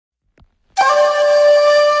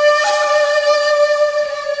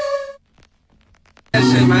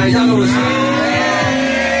that shit, man. Y'all know what's up.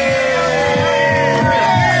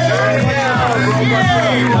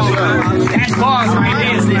 That's bars right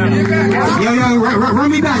there. Yo, run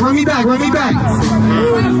me back.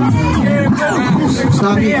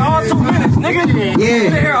 Stop it. Yeah, all 2 minutes, nigga. Yeah.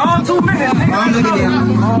 Here all 2 minutes, nigga. I'm looking at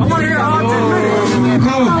him. I want to hear all 10 minutes.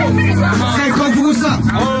 Come on. Say, Kofi, what's up?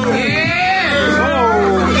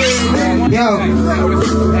 Yo.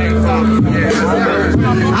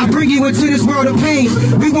 I bring you into this world of pain.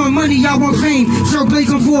 We want money, y'all want fame. Sure,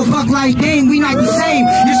 blazing for a buck like game. We not the same.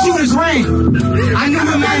 Your shooters ran. I knew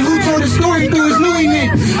a man who told a story through his Louis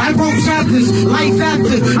men. I wrote chapters, life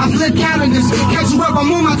after. I flip calendars. Catch you up,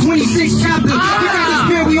 I'm on my 26th chapter. We got the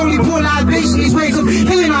spirit, we only pour libation. These ways of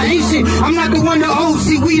healing are ancient. I'm not the one to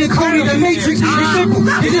see, we the code of the matrix. It's simple.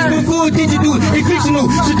 It's just before digital. It's fictional.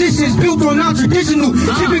 Traditions built on our traditional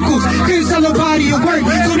typicals. Couldn't sell a body of work,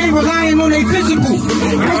 so they relying on their physical.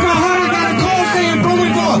 Broke my heart, I got a call saying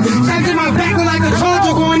going for. Taps in my back like a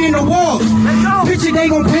charger going in the wall. Picture they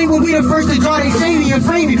gon' paint when we the first to draw, they say me and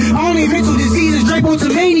frame it. Only mental diseases,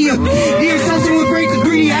 Dracotomania. The obsession with great to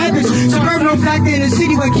greedy habits. Suburban factor in the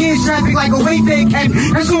city where kids traffic like a wayfair cabin.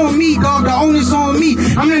 That's on me, dog, the onus on me.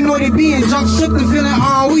 I'm the anointed being, junk shook the feeling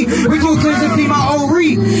we gon' cleanse and feed my old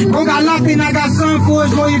reed. Bro got locked in, I got son for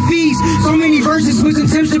his lawyer fees. So many verses, switching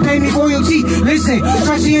tips to pay me royalty. Listen,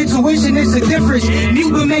 trust your intuition, it's a difference.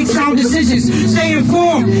 Mute but make sound decisions. Stay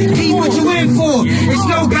informed, keep what you in for. It's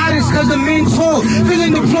no guidance cause the mentor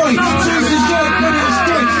feeling deployed. Choose the joy, but it's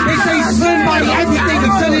destroyed. They say somebody, everything, the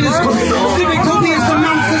feeling is good. Civic copious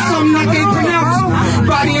amounts of something I can't pronounce.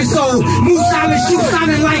 Body and soul, move silent, shoot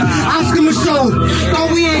silent like Oscar Michaud. Thought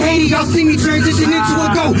we in Haiti, y'all see me transition into a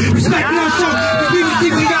go. Respect no show, cause we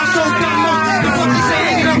receive we got so dumb. The fuck you say,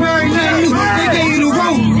 ain't gonna wear nothing new, they gave you the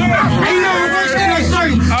road. Ain't nothing worse than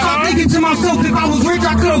uncertain. So I'm thinking to myself, if I was rich,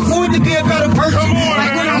 I could afford to be a better person.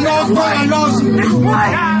 Like when I lost, bro, I lost.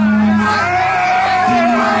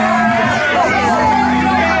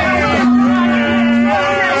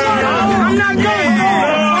 I'm not done.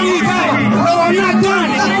 No, I'm not done.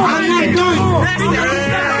 I'm not done.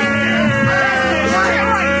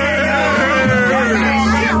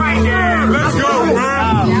 Let's go, bro.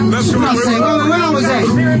 Let's go. Where I was at?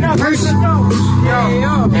 Person.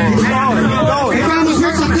 If I was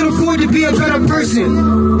rich, I could afford to be a better person.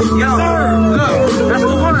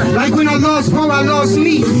 Like when I lost bro, I lost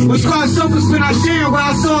me. Which caused selfish when I shared where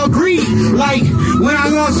I saw greed. Like when I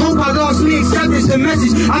lost hope, I lost me. Acceptance, the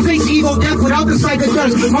message. I face ego death without the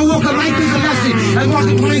psychedelics. My walk of life is a lesson. And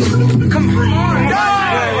walking place. Come on.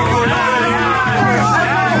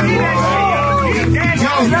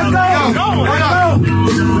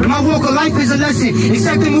 My walk of life is a lesson.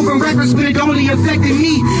 Accepting moving reckless when it only affected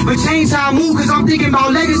me. But change how I move cause I'm thinking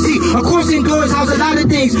about legacy. Of course indoors, how's a lot of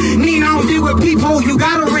things. Mean I don't deal with people, you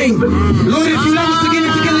got a ring. Lord, if you love us, forget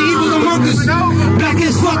if you kill the evils among us. Black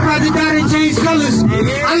as fuck, rather die than change colors.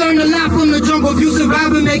 I learned a lot from the jungle. If you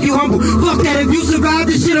survive, it'll make you humble. Fuck that, if you survive,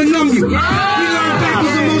 this shit'll numb you. We learn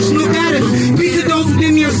backwards emotional data. Peace of those who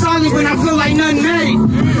give me a solid when I feel like nothing mattered.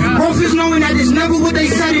 Growth is knowing that it's never what they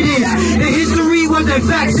said it is. The history wasn't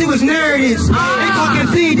facts, it was narratives. They talking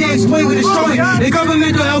feed, they exploit with destroy. The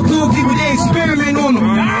government will help poor people, they experiment on them.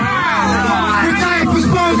 Retired for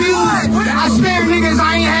spawn views. I spare niggas,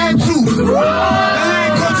 I ain't had to. The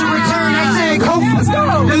land culture return, I said Kofi.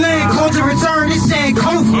 The land culture return, it said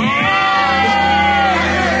Kofi.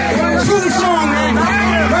 True song, man.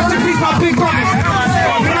 Rest in peace, my big brother.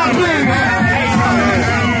 We're not playing, man.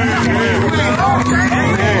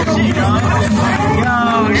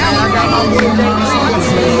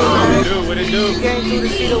 What it do? You came through to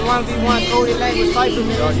see the 1v1 coded language CIPHER,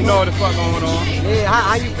 man. You know what the fuck going on. Yeah,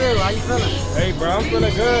 how you feel? How you feeling? Hey, bro, I'm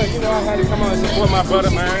feeling good. You know, I had to come out and support my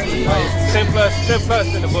brother, man. Like, 10 plus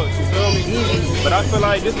in the book, you feel me? But I feel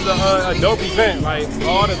like this is a dope event. Like,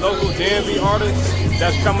 all the local DMV artists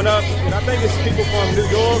that's coming up. And I think it's people from New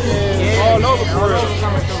York and all over for real.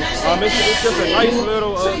 It's just a nice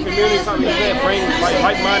little community something that brings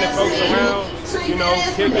like-minded folks around, you know,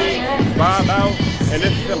 kick it, vibe out, and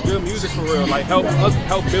listen to some good music for real. Like help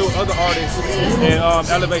build other artists and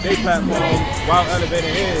elevate their platform while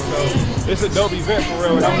elevating his. So it's a dope event for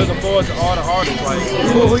real, and I'm looking forward to all the artists. Like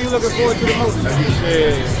who you looking forward to the most?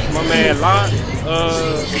 Shit, my man Lot,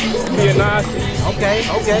 Pianassi, okay,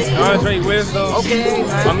 Andre Wisdom, okay,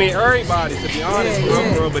 man. I mean everybody, to be honest,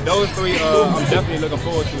 bro. But those three, I'm definitely looking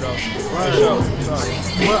forward to though. For sure.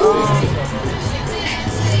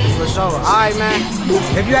 For sure. Alright, man.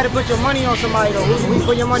 If you had to put your money on somebody though, who you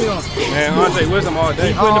put your money on? Man, Andre Wisdom all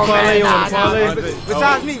day. Putting the parlay on the parlay.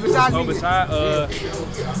 Besides me. Besides,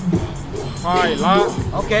 probably Lot.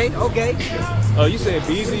 Okay, okay. You said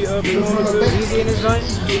BZ performing too? Easy in his joint.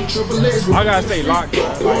 I gotta say Lock, bro.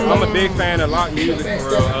 Like, I'm a big fan of Lock music for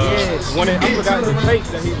real. When I forgot the tape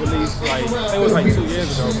that he released, like I think it was like 2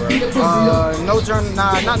 years ago, bro. No Turn,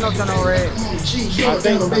 not No Turn on Red. I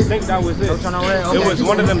think that was it. No Turn on Red. Okay. It was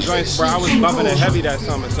one of them joints, bro. I was bumping it heavy that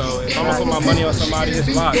summer, so if I'm gonna put my money on somebody, it's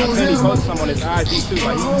Lock. I think he posted some on his IG too.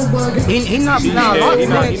 Like He not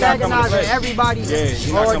antagonizing everybody. Yeah,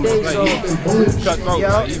 he not coming to play. He cutthroat.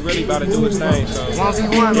 Yep. Like, he really about to do his thing. So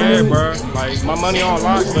 1v1, yeah, man. bro. Like my money on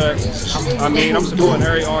Lock, but I mean I'm supporting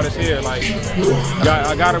every artist here. Like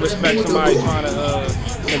I gotta respect somebody trying to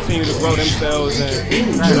continue to grow themselves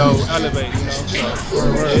and elevate. So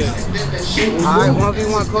yeah. All right,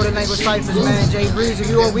 1v1 coded language ciphers, man. Jay Breeze,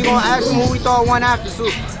 we gonna ask him who we thought won after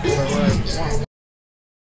too.